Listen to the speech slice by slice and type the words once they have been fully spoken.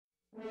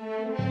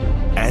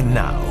And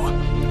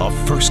now, a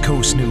First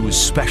Coast News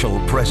special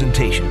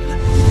presentation.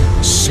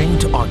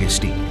 St.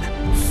 Augustine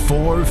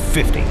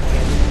 450.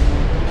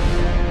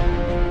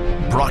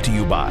 Brought to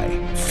you by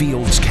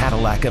Fields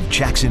Cadillac of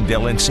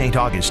Jacksonville and St.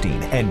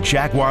 Augustine and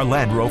Jaguar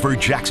Land Rover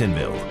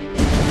Jacksonville.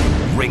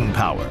 Ring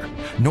Power,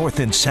 North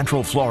and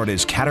Central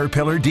Florida's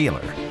Caterpillar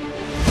dealer.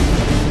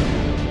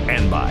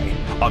 And by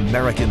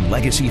American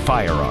Legacy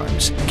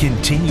Firearms.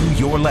 Continue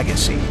your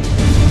legacy.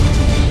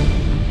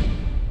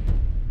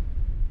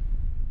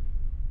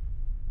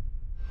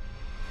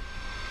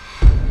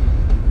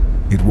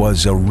 It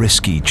was a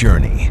risky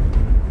journey,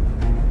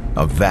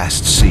 a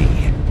vast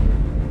sea,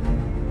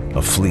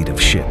 a fleet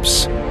of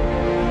ships,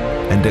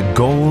 and a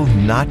goal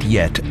not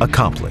yet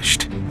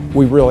accomplished.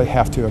 We really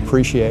have to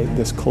appreciate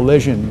this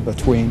collision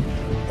between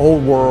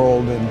old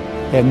world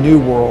and new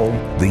world.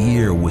 The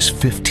year was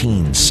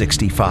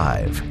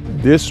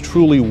 1565. This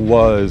truly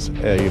was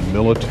a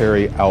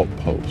military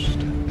outpost.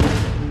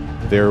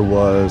 There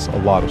was a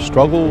lot of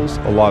struggles,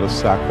 a lot of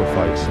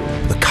sacrifices.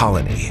 The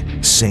colony,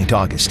 St.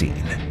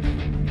 Augustine.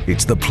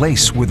 It's the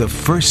place where the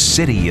first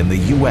city in the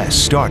U.S.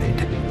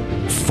 started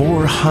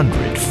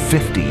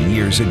 450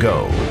 years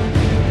ago.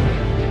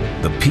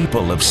 The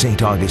people of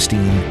St.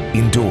 Augustine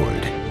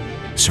endured,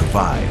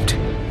 survived,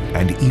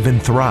 and even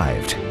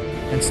thrived.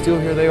 And still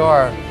here they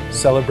are,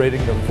 celebrating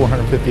their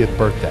 450th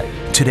birthday.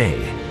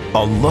 Today,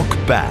 a look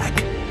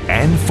back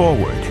and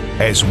forward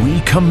as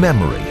we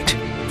commemorate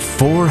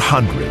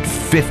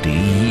 450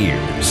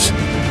 years.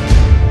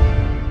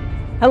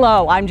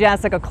 Hello, I'm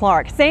Jessica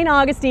Clark. St.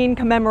 Augustine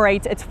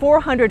commemorates its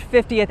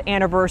 450th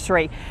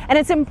anniversary, and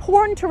it's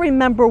important to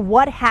remember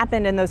what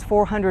happened in those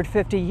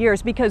 450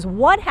 years because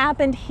what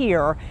happened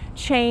here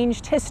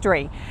changed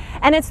history,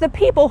 and it's the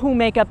people who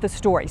make up the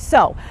story.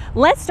 So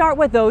let's start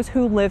with those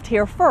who lived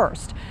here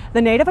first,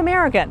 the Native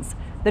Americans,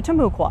 the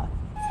Timucua.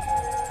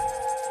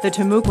 The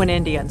Timucuan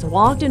Indians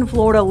walked in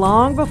Florida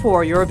long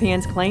before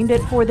Europeans claimed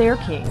it for their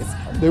kings.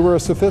 They were a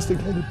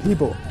sophisticated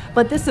people.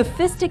 But this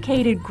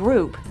sophisticated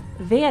group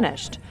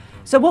vanished.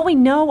 So what we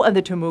know of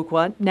the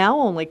Timucua now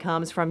only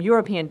comes from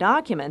European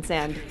documents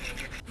and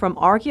from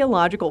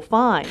archaeological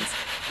finds,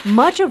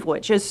 much of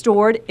which is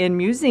stored in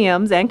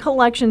museums and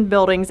collection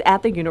buildings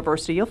at the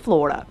University of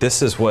Florida.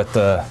 This is what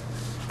the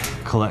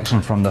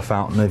collection from the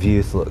Fountain of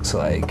Youth looks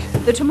like.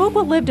 The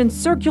Timucua lived in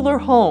circular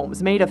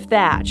homes made of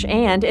thatch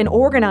and in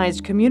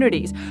organized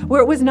communities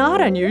where it was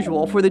not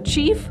unusual for the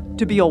chief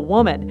to be a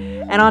woman.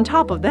 And on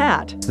top of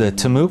that, the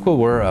Timucua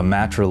were a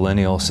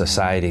matrilineal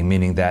society,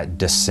 meaning that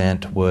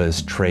descent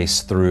was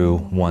traced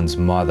through one's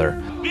mother.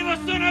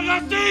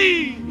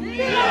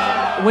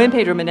 When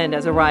Pedro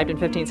Menendez arrived in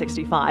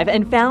 1565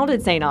 and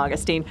founded St.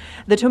 Augustine,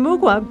 the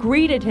Timucua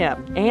greeted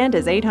him and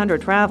his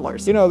 800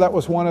 travelers. You know, that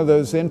was one of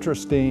those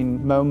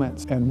interesting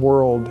moments in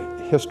world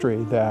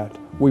history that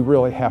we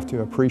really have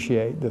to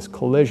appreciate, this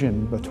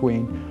collision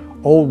between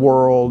old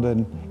world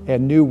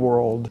and new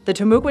world. The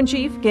Timucuan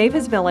chief gave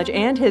his village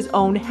and his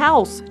own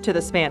house to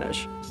the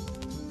Spanish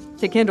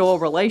to kindle a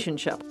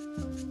relationship.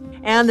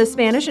 And the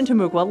Spanish and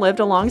Timucua lived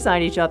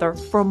alongside each other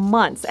for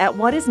months at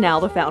what is now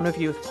the Fountain of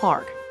Youth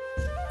Park.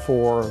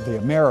 For the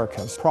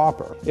Americas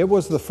proper, it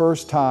was the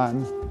first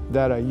time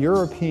that a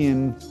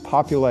European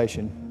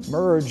population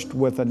merged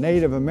with a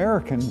Native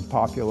American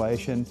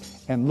population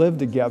and lived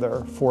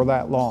together for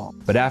that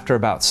long. But after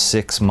about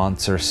 6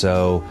 months or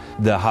so,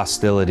 the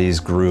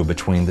hostilities grew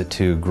between the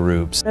two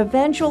groups.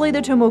 Eventually,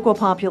 the Timucua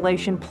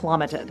population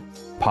plummeted.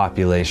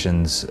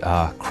 Populations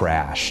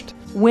crashed.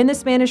 When the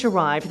Spanish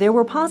arrived, there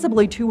were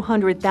possibly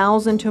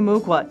 200,000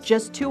 Timucua.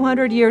 Just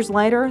 200 years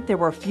later, there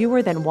were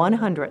fewer than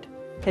 100.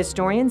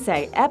 Historians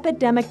say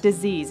epidemic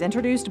disease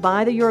introduced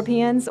by the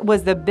Europeans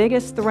was the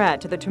biggest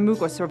threat to the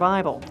Timucua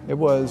survival. It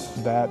was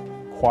that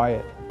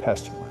quiet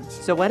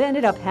pestilence. So what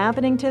ended up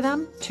happening to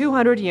them?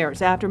 200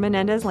 years after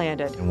Menendez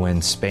landed.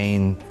 When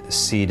Spain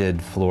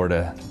ceded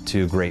Florida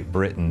to Great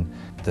Britain,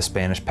 the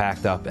Spanish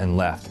packed up and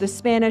left. The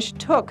Spanish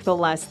took the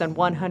less than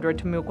 100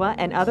 Timucua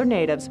and other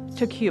natives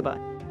to Cuba.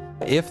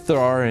 If there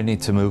are any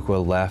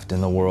Timucua left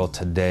in the world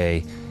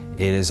today,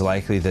 it is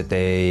likely that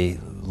they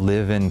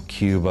live in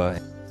Cuba.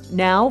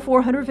 Now,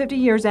 450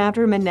 years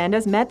after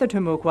Menendez met the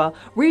Timucua,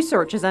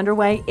 research is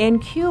underway in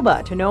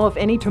Cuba to know if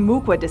any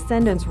Timucua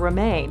descendants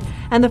remain.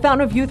 And the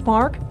Fountain of Youth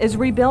Park is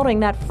rebuilding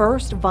that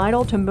first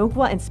vital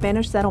Timucua and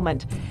Spanish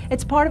settlement.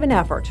 It's part of an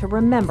effort to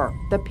remember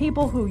the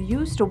people who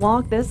used to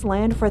walk this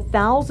land for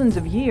thousands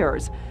of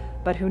years,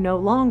 but who no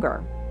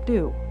longer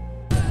do.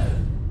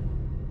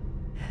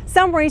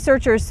 Some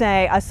researchers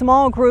say a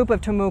small group of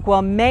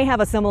Timucua may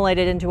have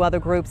assimilated into other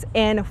groups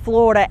in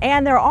Florida,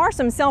 and there are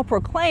some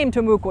self-proclaimed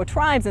Timucua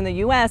tribes in the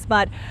U.S.,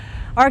 but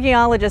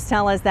archaeologists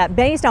tell us that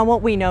based on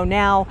what we know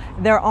now,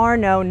 there are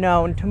no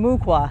known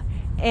Timucua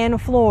in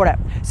Florida.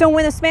 So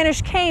when the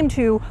Spanish came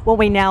to what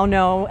we now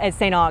know as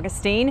St.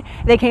 Augustine,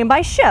 they came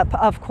by ship,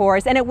 of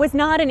course, and it was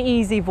not an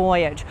easy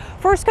voyage.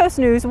 First Coast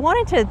News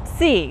wanted to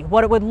see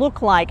what it would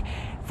look like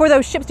for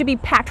those ships to be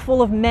packed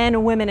full of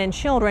men, women, and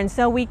children,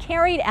 so we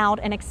carried out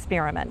an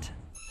experiment.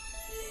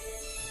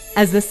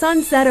 as the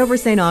sun set over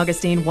St.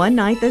 Augustine one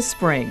night this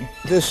spring.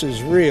 This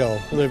is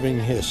real living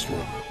history.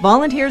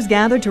 Volunteers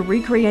gathered to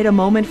recreate a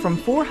moment from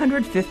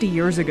 450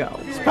 years ago.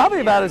 It's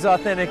probably about as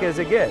authentic as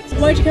it gets.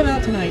 Why'd you come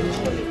out tonight?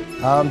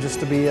 Just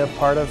to be a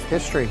part of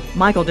history.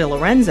 Michael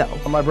DiLorenzo.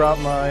 I brought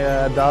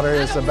my daughter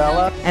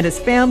Isabella. And his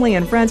family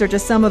and friends are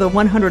just some of the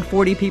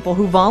 140 people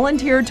who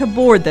volunteered to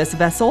board this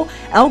vessel.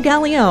 El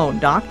Galleon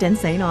docked in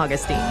St.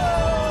 Augustine.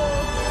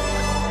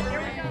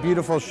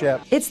 Beautiful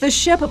ship. It's the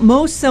ship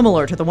most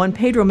similar to the one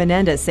Pedro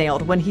Menendez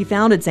sailed when he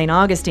founded St.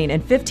 Augustine in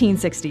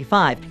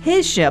 1565.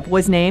 His ship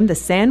was named the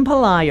San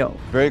Pelayo.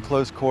 Very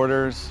close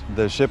quarters.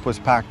 The ship was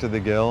packed to the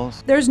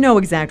gills. There's no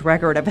exact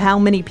record of how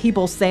many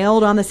people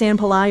sailed on the San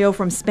Pelayo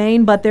from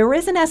Spain, but there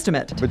is an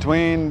estimate.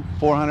 Between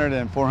 400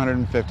 and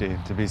 450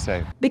 to be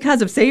safe.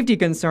 Because of safety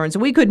concerns,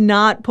 we could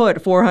not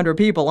put 400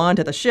 people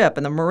onto the ship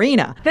in the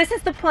marina. This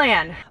is the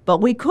plan. But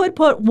we could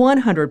put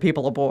 100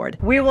 people aboard.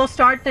 We will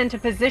start then to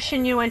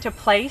position you into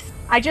place.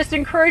 I just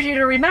encourage you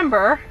to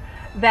remember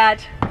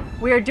that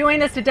we are doing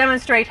this to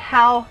demonstrate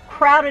how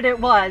crowded it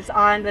was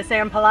on the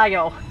San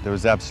Pelayo. There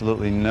was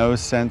absolutely no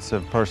sense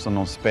of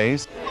personal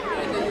space.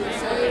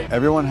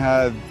 Everyone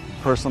had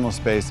personal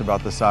space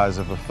about the size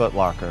of a foot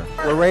locker.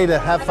 We're ready to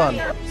have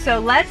fun. So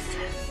let's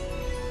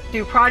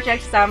do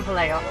Project San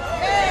Pelayo.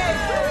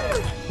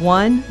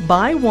 One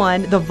by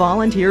one, the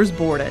volunteers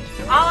boarded.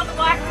 All in the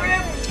black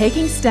room.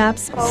 Taking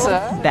steps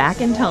back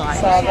in time.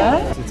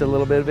 It's a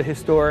little bit of a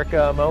historic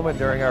moment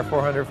during our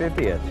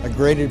 450th. A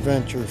great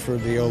adventure for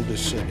the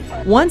oldest city.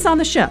 Once on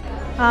the ship,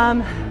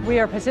 We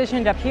are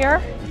positioned up here.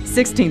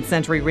 16th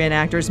century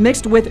reenactors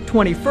mixed with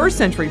 21st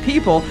century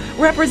people,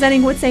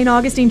 representing what St.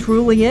 Augustine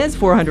truly is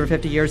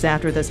 450 years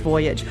after this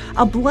voyage,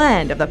 a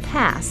blend of the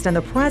past and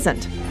the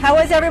present. How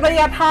is everybody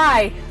up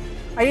high?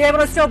 Are you able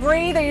to still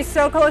breathe? Are you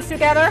so close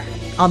together?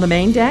 On the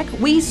main deck,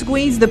 we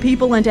squeeze the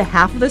people into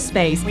half of the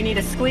space. We need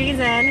to squeeze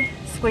in,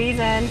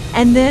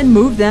 and then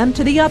move them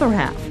to the other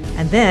half.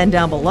 And then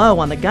down below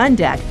on the gun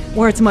deck,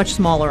 where it's much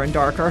smaller and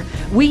darker,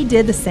 we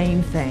did the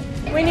same thing.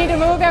 We need to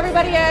move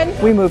everybody in.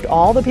 We moved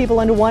all the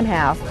people into one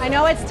half. I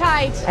know it's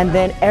tight. And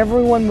then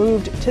everyone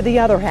moved to the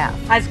other half.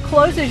 As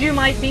close as you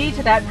might be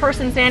to that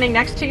person standing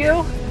next to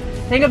you,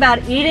 think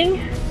about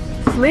eating,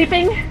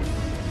 sleeping,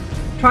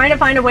 trying to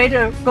find a way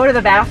to go to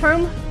the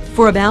bathroom.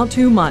 For about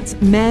 2 months,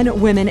 men,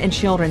 women, and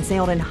children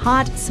sailed in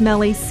hot,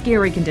 smelly,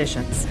 scary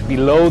conditions.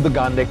 Below the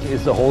gun deck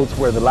is the holes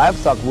where the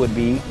livestock would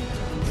be,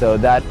 so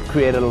that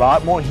created a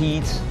lot more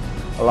heat,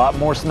 a lot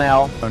more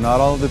smell. Not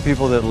all of the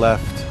people that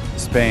left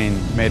Spain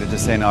made it to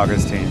St.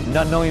 Augustine.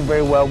 Not knowing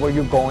very well where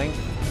you're going,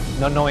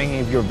 not knowing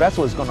if your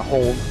vessel is going to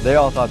hold. They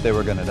all thought they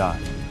were going to die.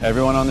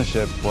 Everyone on the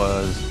ship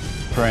was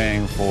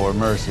praying for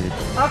mercy.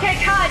 Okay,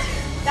 cut.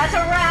 That's a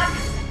wrap.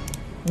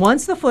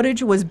 Once the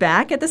footage was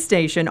back at the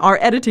station, our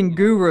editing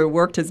guru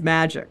worked his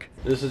magic.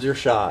 This is your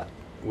shot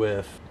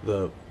with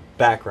the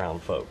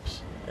background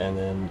folks, and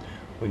then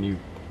when you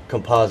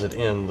composite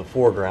in the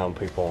foreground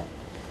people,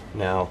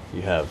 now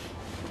you have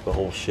the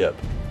whole ship.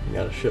 You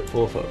got a ship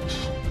full of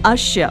folks. A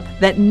ship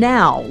that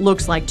now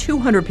looks like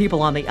 200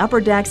 people on the upper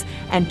decks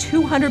and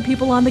 200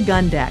 people on the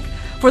gun deck.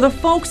 For the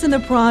folks in the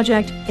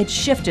project, it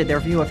shifted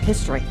their view of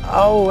history.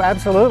 Oh,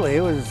 absolutely.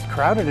 It was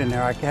crowded in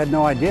there. I had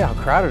no idea how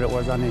crowded it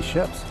was on these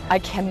ships. I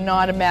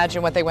cannot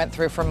imagine what they went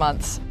through for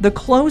months. The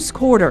close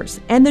quarters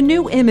and the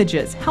new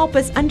images help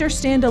us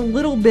understand a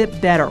little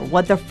bit better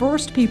what the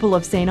first people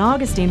of St.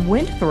 Augustine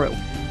went through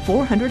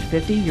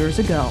 450 years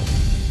ago.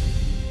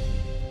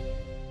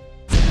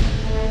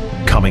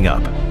 Coming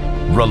up,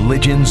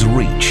 religion's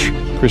reach.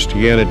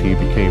 Christianity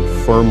became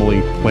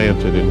firmly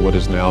planted in what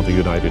is now the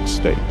United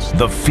States.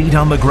 The feet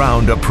on the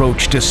ground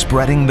approach to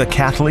spreading the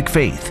Catholic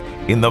faith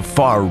in the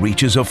far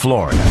reaches of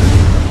Florida.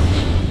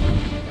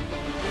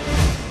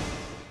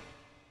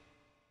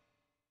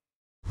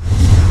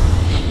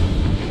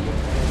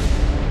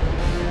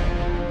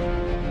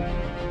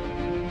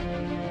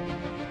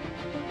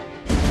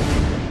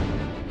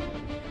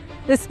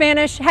 The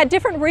Spanish had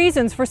different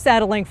reasons for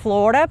settling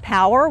Florida.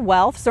 Power,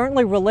 wealth,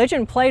 certainly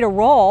religion played a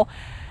role.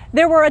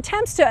 There were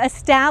attempts to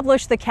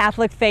establish the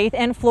Catholic faith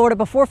in Florida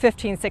before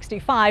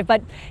 1565,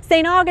 but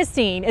St.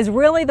 Augustine is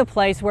really the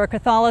place where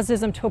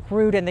Catholicism took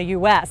root in the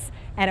U.S.,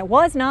 and it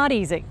was not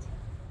easy.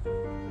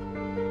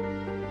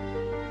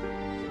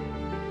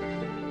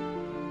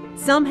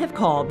 Some have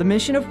called the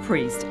mission of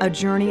priests a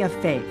journey of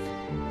faith.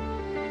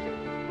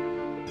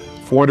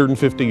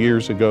 450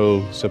 years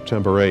ago,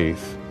 September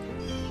 8th,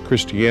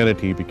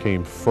 Christianity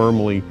became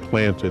firmly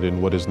planted in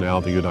what is now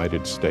the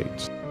United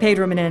States.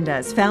 Pedro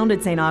Menendez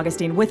founded St.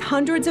 Augustine with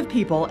hundreds of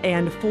people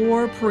and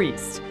 4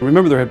 priests.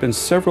 Remember, there had been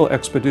several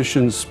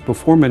expeditions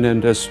before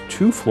Menendez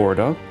to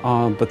Florida,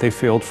 but they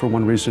failed for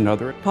one reason or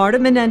another. Part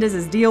of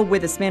Menendez's deal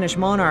with the Spanish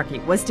monarchy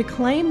was to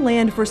claim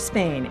land for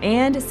Spain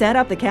and set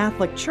up the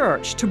Catholic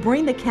Church to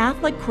bring the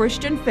Catholic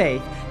Christian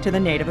faith to the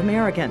Native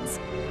Americans.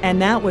 And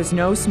that was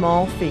no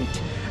small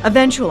feat.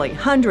 Eventually,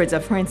 hundreds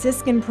of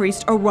Franciscan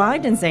priests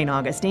arrived in St.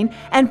 Augustine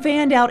and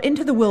fanned out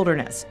into the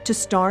wilderness to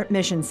start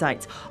mission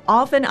sites,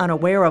 often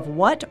unaware of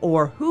what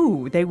or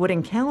who they would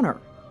encounter.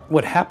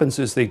 What happens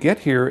is they get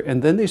here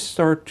and then they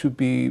start to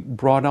be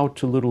brought out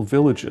to little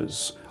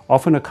villages,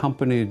 often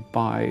accompanied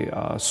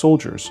by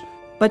soldiers.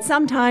 But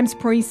sometimes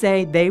priests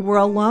say they were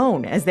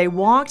alone as they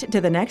walked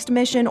to the next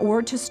mission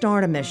or to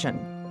start a mission.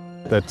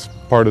 That's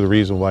part of the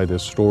reason why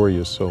this story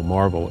is so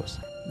marvelous.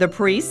 The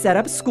priests set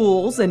up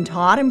schools and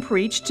taught and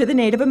preached to the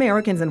Native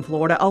Americans in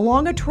Florida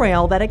along a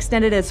trail that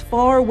extended as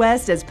far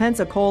west as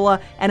Pensacola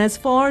and as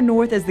far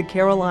north as the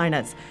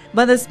Carolinas.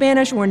 But the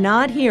Spanish were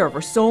not here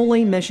for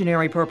solely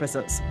missionary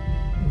purposes.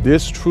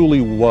 This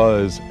truly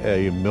was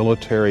a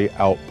military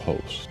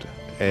outpost,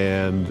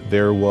 and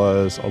there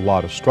was a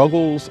lot of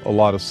struggles, a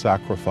lot of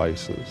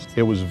sacrifices.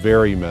 It was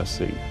very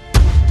messy.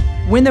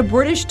 When the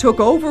British took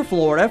over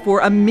Florida for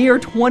a mere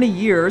 20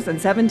 years in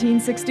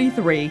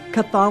 1763,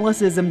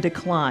 Catholicism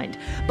declined.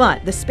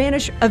 But the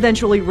Spanish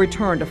eventually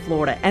returned to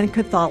Florida and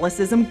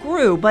Catholicism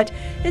grew, but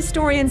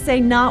historians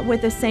say not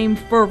with the same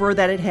fervor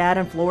that it had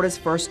in Florida's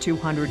first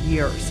 200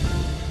 years.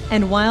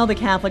 And while the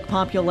Catholic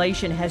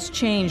population has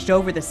changed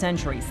over the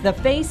centuries, the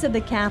face of the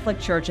Catholic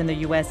Church in the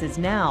U.S. is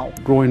now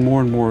growing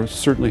more and more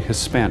certainly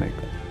Hispanic.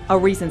 A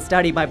recent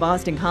study by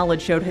Boston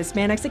College showed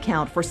Hispanics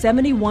account for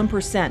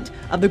 71%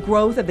 of the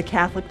growth of the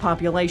Catholic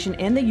population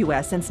in the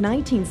U.S. since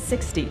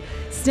 1960.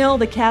 Still,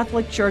 the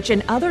Catholic Church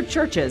and other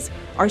churches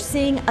are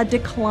seeing a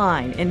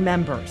decline in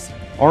members.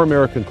 Our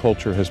American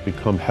culture has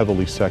become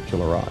heavily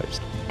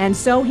secularized. And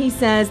so he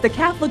says the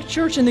Catholic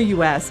Church in the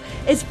U.S.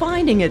 is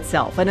finding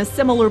itself in a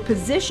similar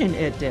position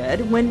it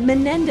did when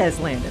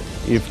Menendez landed.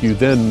 If you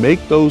then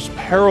make those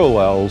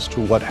parallels to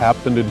what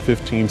happened in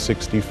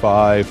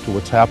 1565 to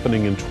what's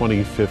happening in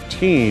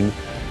 2015,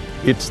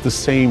 it's the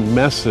same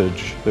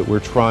message that we're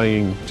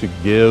trying to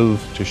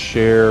give, to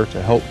share,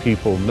 to help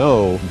people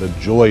know the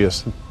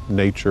joyous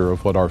nature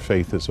of what our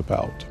faith is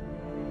about.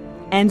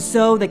 And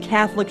so the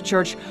Catholic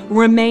Church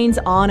remains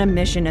on a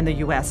mission in the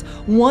U.S.,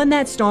 one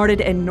that started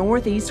in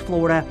Northeast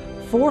Florida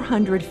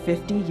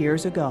 450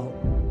 years ago.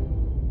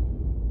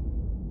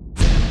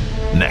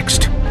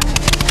 Next,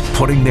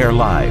 putting their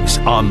lives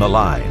on the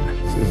line.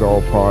 This is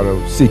all part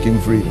of seeking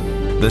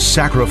freedom. The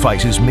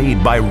sacrifices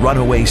made by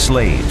runaway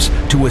slaves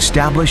to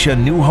establish a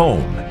new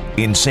home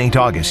in St.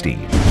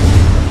 Augustine.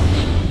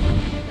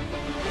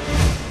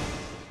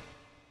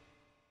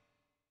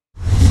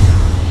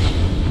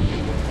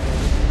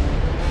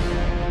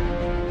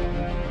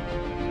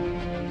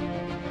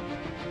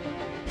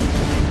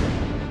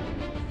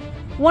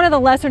 One of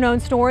the lesser-known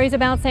stories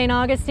about St.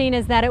 Augustine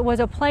is that it was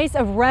a place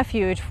of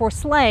refuge for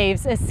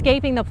slaves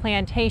escaping the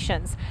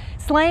plantations.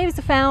 Slaves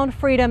found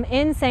freedom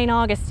in St.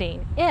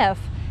 Augustine if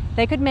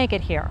they could make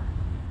it here.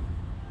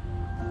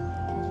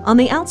 On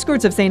the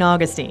outskirts of St.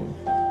 Augustine,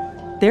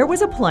 there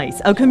was a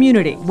place, a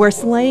community, where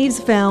slaves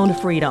found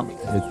freedom.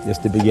 It's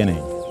the beginning.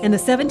 In the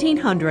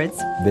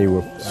 1700s, they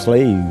were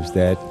slaves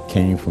that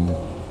came from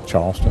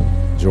Charleston,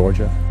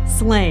 Georgia.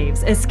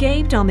 Slaves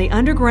escaped on the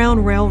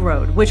Underground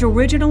Railroad, which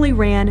originally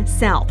ran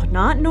south,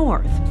 not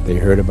north. They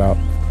heard about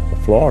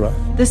Florida.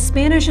 The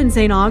Spanish in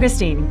St.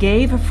 Augustine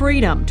gave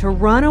freedom to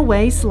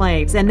runaway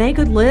slaves, and they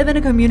could live in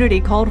a community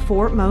called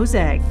Fort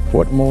Mose.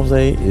 Fort Mose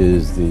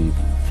is the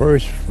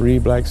first free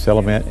black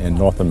settlement in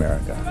North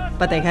America.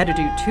 But they had to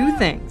do two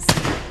things.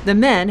 The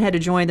men had to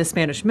join the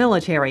Spanish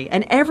military,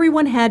 and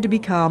everyone had to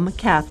become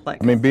Catholic.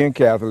 I mean, being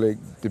Catholic,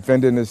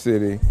 defending the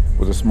city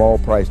was a small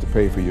price to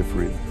pay for your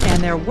freedom.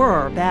 And there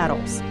were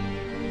battles.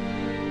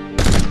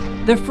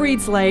 The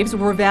freed slaves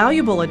were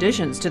valuable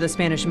additions to the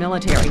Spanish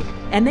military,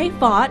 and they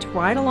fought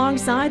right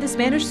alongside the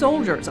Spanish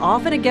soldiers,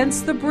 often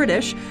against the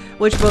British,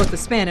 which both the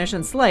Spanish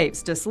and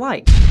slaves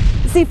disliked.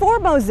 See,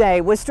 Fort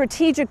Mose was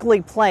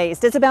strategically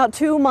placed. It's about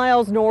 2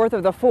 miles north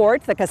of the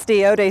fort, the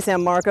Castillo de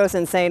San Marcos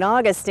in St.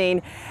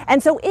 Augustine,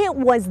 and so it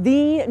was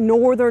the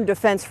northern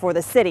defense for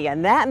the city,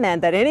 and that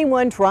meant that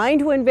anyone trying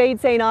to invade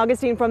St.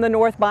 Augustine from the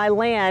north by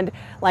land,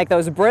 like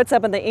those Brits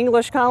up in the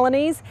English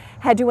colonies,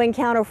 had to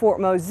encounter Fort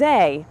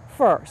Mose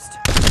first.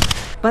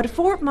 But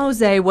Fort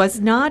Mose was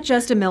not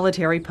just a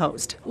military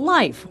post.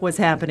 Life was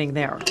happening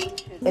there.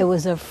 It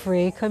was a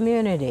free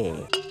community.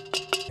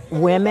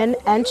 Women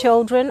and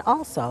children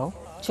also.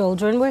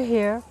 Children were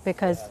here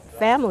because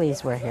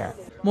families were here.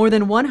 More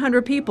than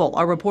 100 people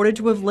are reported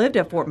to have lived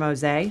at Fort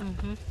Mose.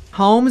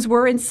 Homes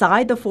were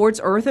inside the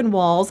fort's earthen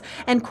walls,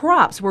 and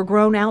crops were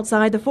grown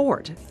outside the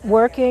fort.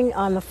 Working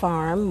on the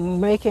farm,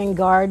 making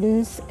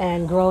gardens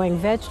and growing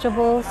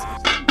vegetables.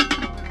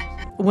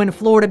 When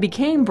Florida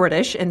became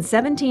British in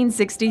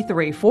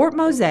 1763, Fort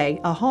Mose,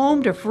 a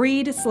home to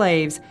freed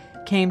slaves,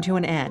 came to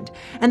an end.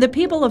 And the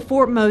people of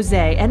Fort Mose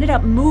ended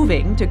up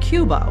moving to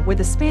Cuba with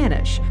the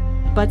Spanish.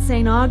 But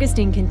St.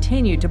 Augustine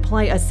continued to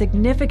play a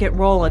significant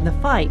role in the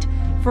fight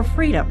for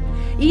freedom,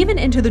 even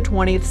into the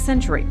 20th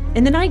century.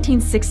 In the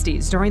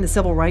 1960s, during the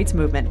Civil Rights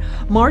Movement,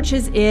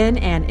 marches in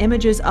and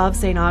images of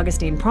St.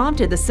 Augustine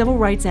prompted the Civil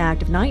Rights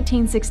Act of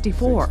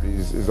 1964.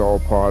 This is all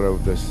part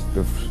of the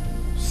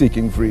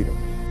seeking freedom.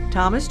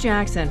 Thomas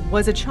Jackson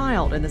was a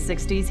child in the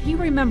 60s. He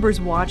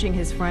remembers watching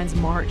his friends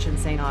march in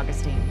St.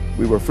 Augustine.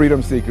 We were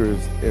freedom seekers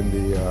in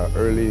the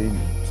early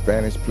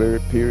Spanish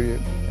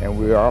period, and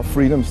we are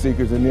freedom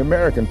seekers in the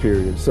American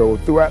period. So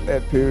throughout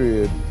that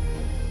period,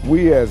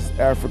 we as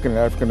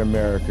African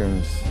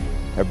Americans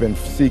have been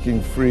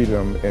seeking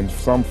freedom in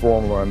some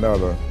form or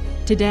another.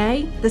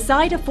 Today, the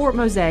site of Fort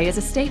Mose is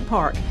a state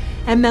park,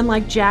 and men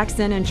like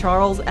Jackson and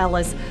Charles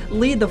Ellis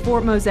lead the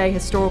Fort Mose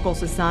Historical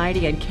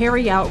Society and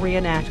carry out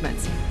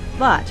reenactments.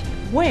 But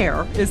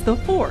where is the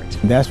fort?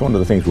 That's one of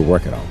the things we're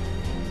working on.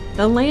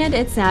 The land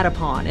it sat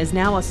upon is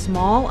now a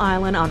small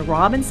island on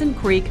Robinson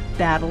Creek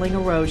battling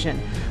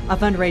erosion. A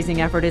fundraising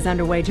effort is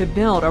underway to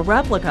build a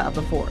replica of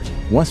the fort.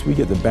 Once we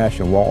get the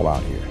bastion wall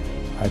out here,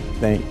 I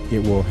think it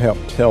will help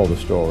tell the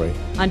story.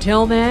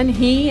 Until then,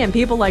 he and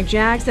people like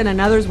Jackson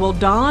and others will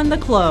don the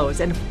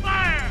clothes and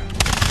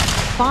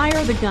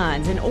fire the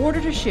guns in order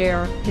to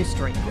share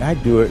history. I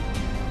do it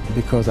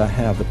because I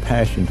have the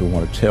passion to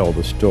want to tell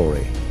the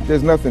story.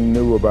 There's nothing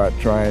new about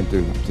trying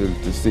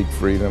to seek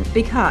freedom.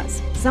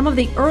 Because some of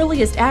the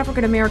earliest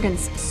African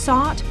Americans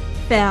sought,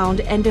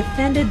 found, and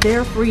defended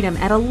their freedom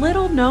at a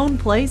little-known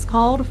place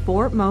called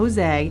Fort Mose,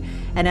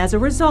 and as a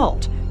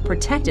result,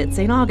 protected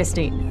St.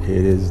 Augustine.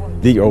 It is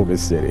the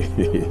oldest city,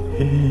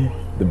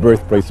 the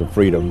birthplace of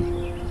freedom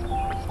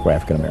for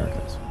African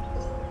Americans.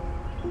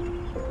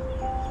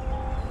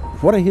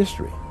 What a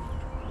history.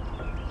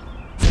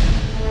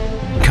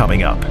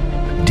 Coming up,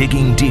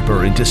 digging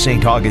deeper into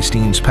St.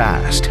 Augustine's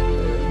past.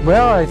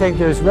 Well, I think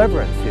there's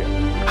reverence here.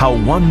 How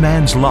one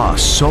man's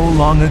loss so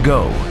long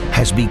ago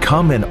has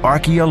become an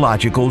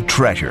archaeological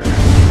treasure.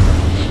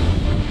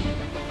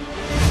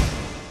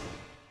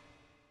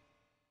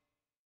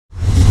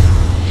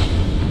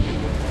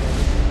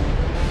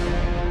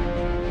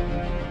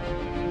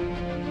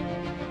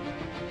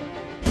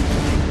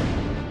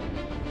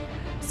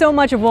 So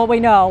much of what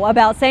we know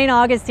about St.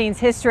 Augustine's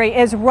history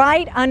is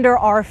right under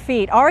our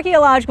feet.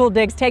 Archaeological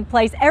digs take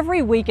place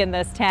every week in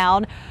this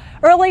town.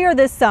 Earlier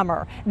this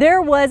summer,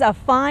 there was a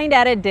find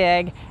at a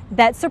dig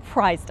that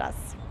surprised us.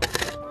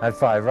 High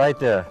five right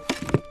there.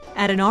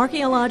 At an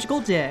archaeological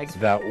dig, It's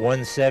about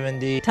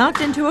 170. tucked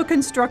into a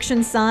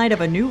construction site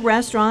of a new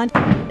restaurant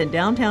in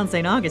downtown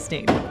St.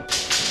 Augustine.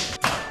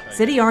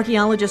 City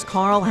archaeologist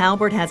Carl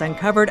Halbert has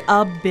uncovered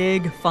a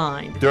big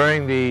find.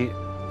 During the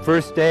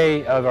first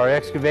day of our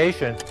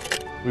excavation,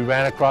 we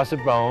ran across a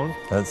bone.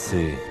 Let's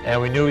see.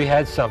 And we knew we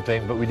had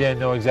something, but we didn't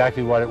know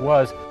exactly what it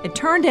was. It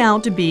turned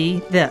out to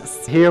be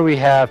this. Here we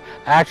have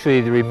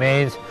actually the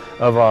remains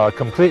of a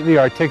completely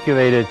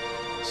articulated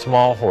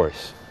small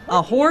horse.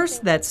 A horse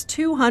that's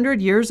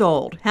 200 years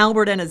old.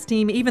 Halbert and his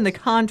team, even the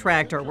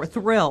contractor, were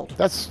thrilled.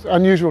 That's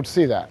unusual to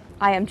see that.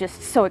 I am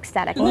just so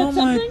ecstatic. Oh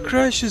my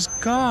gracious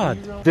God.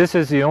 This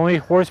is the only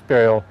horse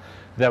burial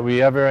that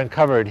we ever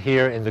uncovered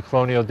here in the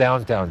colonial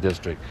downtown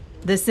district.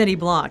 The city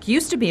block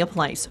used to be a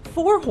place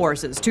for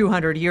horses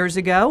 200 years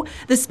ago.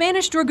 The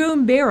Spanish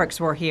Dragoon barracks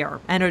were here,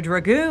 and a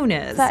dragoon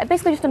is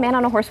basically just a man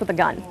on a horse with a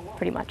gun,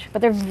 pretty much,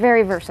 but they're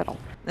very versatile.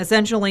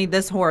 Essentially,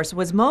 this horse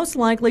was most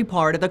likely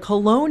part of the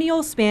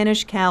colonial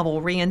Spanish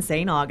cavalry in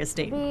St.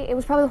 Augustine. It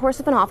was probably the horse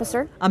of an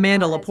officer.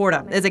 Amanda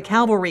Laporta is a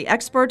cavalry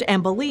expert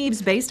and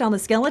believes, based on the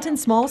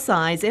skeleton's small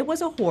size, it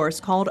was a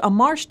horse called a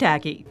marsh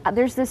tacky.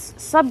 There's this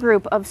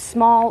subgroup of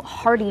small,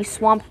 hardy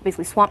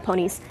basically swamp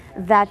ponies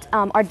that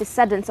are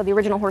descendants of the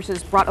original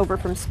horses brought over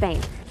from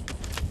Spain.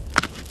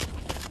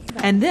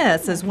 And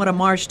this is what a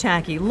marsh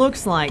tacky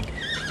looks like.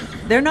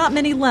 There are not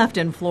many left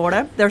in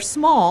Florida. They're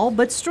small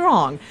but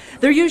strong.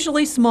 They're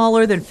usually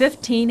smaller than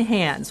 15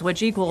 hands,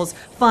 which equals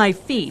 5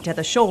 feet at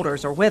the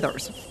shoulders or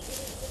withers.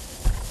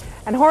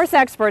 And horse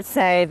experts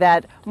say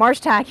that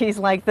marsh tackies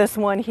like this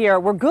one here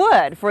were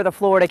good for the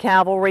Florida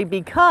cavalry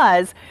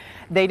because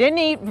they didn't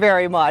eat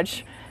very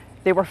much,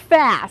 they were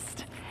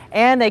fast,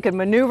 and they could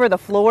maneuver the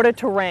Florida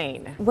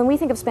terrain. When we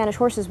think of Spanish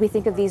horses, we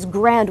think of these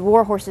grand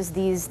war horses,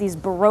 these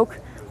Baroque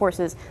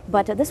horses,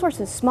 but this horse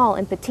is small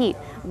and petite,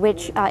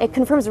 which it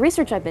confirms the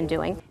research I've been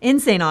doing. In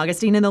St.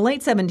 Augustine in the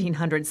late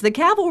 1700s, the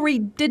cavalry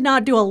did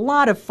not do a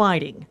lot of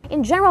fighting.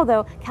 In general,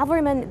 though,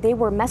 cavalrymen, they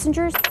were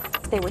messengers,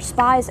 they were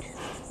spies,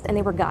 and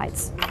they were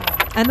guides.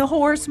 And the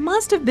horse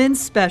must have been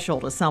special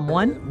to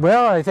someone.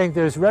 Well, I think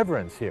there's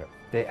reverence here.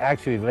 They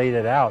actually laid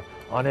it out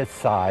on its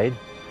side,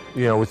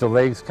 you know, with the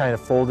legs kind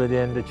of folded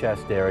in the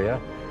chest area.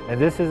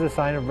 And this is a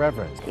sign of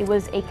reverence. It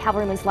was a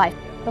cavalryman's life.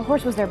 The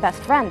horse was their best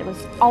friend. It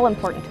was all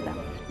important to them.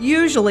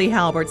 Usually,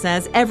 Halbert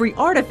says, every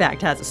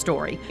artifact has a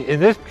story. In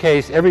this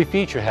case, every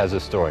feature has a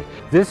story.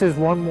 This is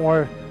one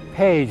more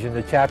page in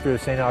the chapter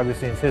of St.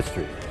 Augustine's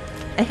history.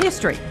 A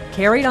history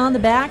carried on the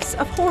backs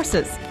of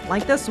horses,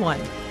 like this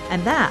one.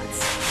 And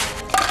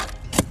that's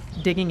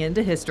digging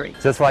into history.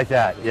 Just like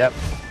that, yep.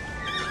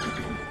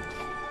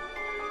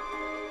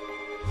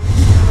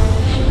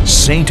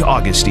 St.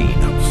 Augustine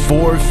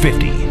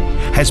 450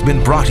 has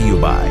been brought to you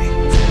by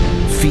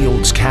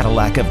Fields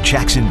Cadillac of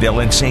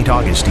Jacksonville and St.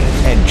 Augustine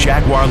and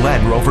Jaguar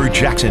Land Rover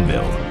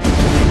Jacksonville.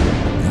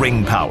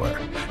 Ring Power,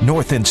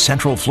 North and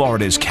Central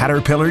Florida's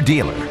Caterpillar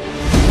dealer.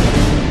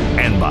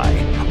 And by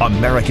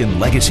American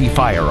Legacy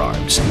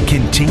Firearms.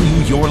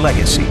 Continue your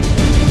legacy.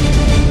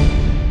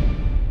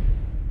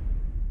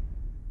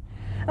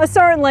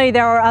 Certainly,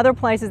 there are other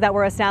places that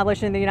were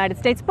established in the United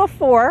States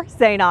before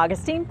St.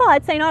 Augustine,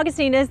 but St.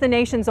 Augustine is the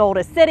nation's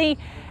oldest city,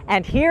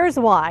 and here's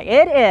why.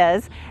 It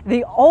is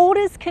the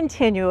oldest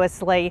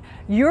continuously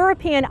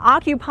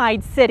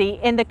European-occupied city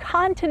in the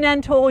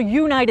continental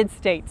United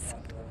States.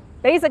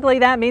 Basically,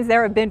 that means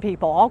there have been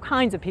people, all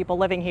kinds of people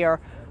living here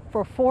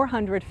for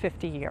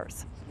 450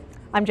 years.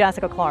 I'm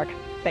Jessica Clark.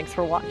 Thanks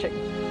for watching.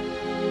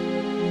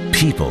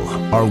 People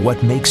are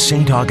what makes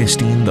St.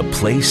 Augustine the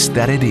place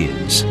that it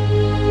is.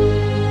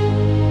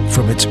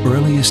 From its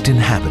earliest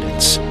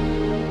inhabitants,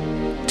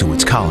 to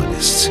its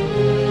colonists,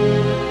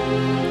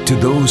 to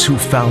those who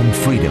found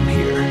freedom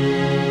here,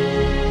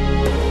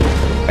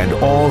 and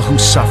all who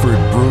suffered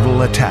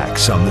brutal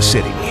attacks on the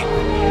city.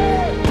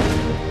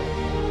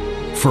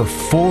 For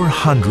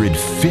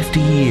 450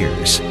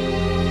 years,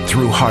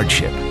 through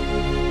hardship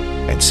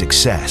and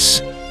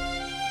success,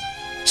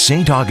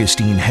 St.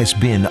 Augustine has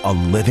been a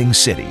living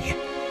city,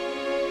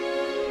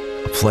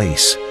 a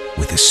place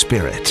with a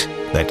spirit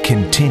that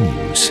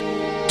continues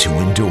to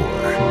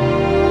endure.